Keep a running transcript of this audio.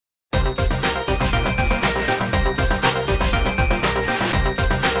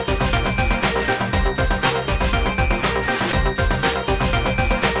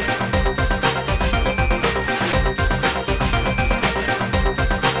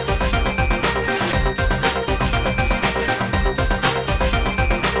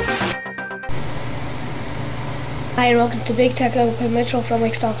Hi and welcome to Big Tech. I'm Clay Mitchell from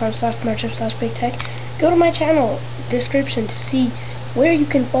Wix.com/membership/BigTech. Go to my channel description to see where you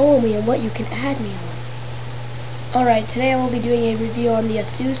can follow me and what you can add me on. Alright, today I will be doing a review on the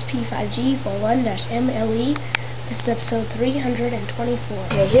Asus P5G41-M LE. This is episode 324.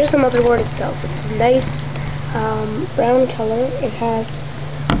 Okay, here's the motherboard itself. It's a nice brown color. It has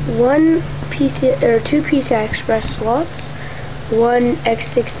two PCI Express slots, one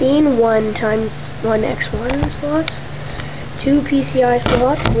X16, one X1 slot, two PCI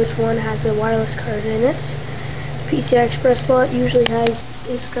slots, which one has a wireless card in it. PCI Express slot usually has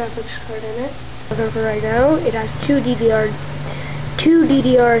this graphics card in it. For right now, it has two DDR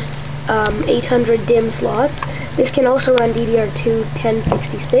 800 DIMM slots. This can also run DDR2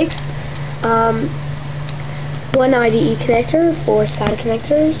 1066. One IDE connector for SATA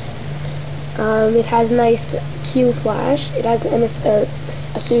connectors. It has nice Q flash. It has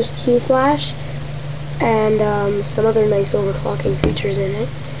Asus Q flash and some other nice overclocking features in it.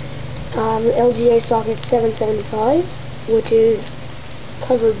 LGA socket 775, which is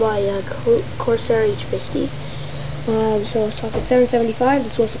covered by Corsair H50. So socket 775.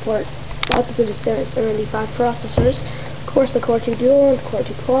 This will support lots of good 775 processors. Of course, the Core 2 Duo and the Core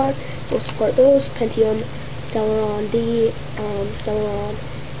 2 Quad will support those. Pentium, Celeron D, Celeron,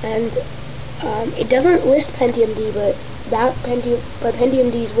 and it doesn't list Pentium D, but Pentium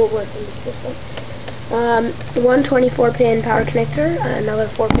Ds will work in the system. One 24-pin power connector, another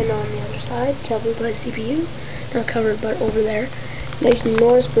 4-pin on the other side, covered by CPU. Not covered, but over there. Nice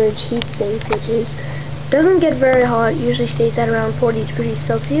Norris Bridge heatsink, which doesn't get very hot. Usually stays at around 40 degrees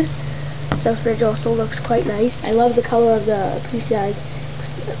Celsius. South Bridge also looks quite nice. I love the color of the PCI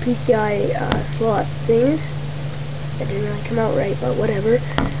slot things. That didn't really come out right, but whatever.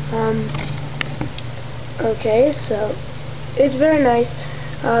 Okay, so it's very nice.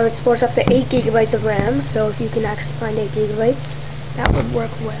 It supports up to 8 GB of RAM, so if you can actually find 8 GB, that would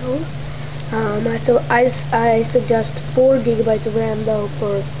work well. I suggest 4 GB of RAM though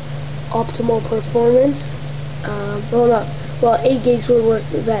for optimal performance. Well, 8 gigs would work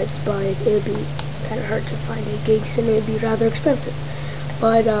the best, but it would be kind of hard to find 8 gigs, and it would be rather expensive.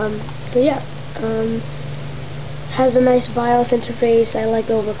 But so yeah, has a nice BIOS interface. I like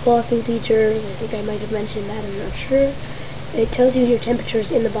the overclocking features. I think I might have mentioned that. I'm not sure. It tells you your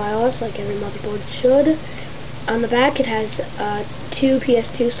temperatures in the BIOS, like every motherboard should. On the back, it has two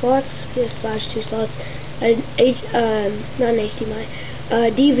PS2 slots, PS/2 slots, not an HDMI,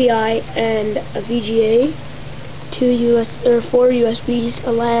 DVI and a VGA, 4 USBs,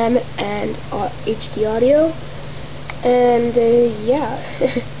 a LAN, and HD audio. And yeah,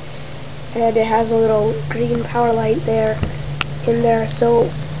 and it has a little green power light in there, so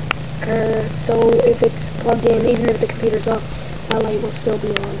if it's plugged in, even if the computer's off, that light will still be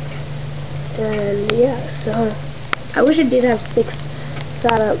on. And yeah, so I wish it did have 6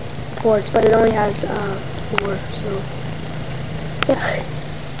 SATA ports, but it only has 4, so yeah,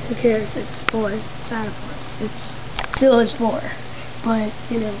 who cares? It's 4 SATA ports. It's still is 4, but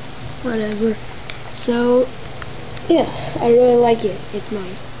you know, whatever. So yeah, I really like it. It's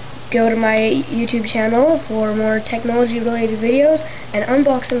nice. Go to my YouTube channel for more technology related videos and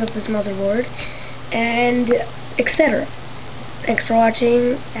unboxing of this motherboard and etc. Thanks for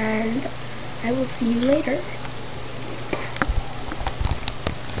watching, and I will see you later.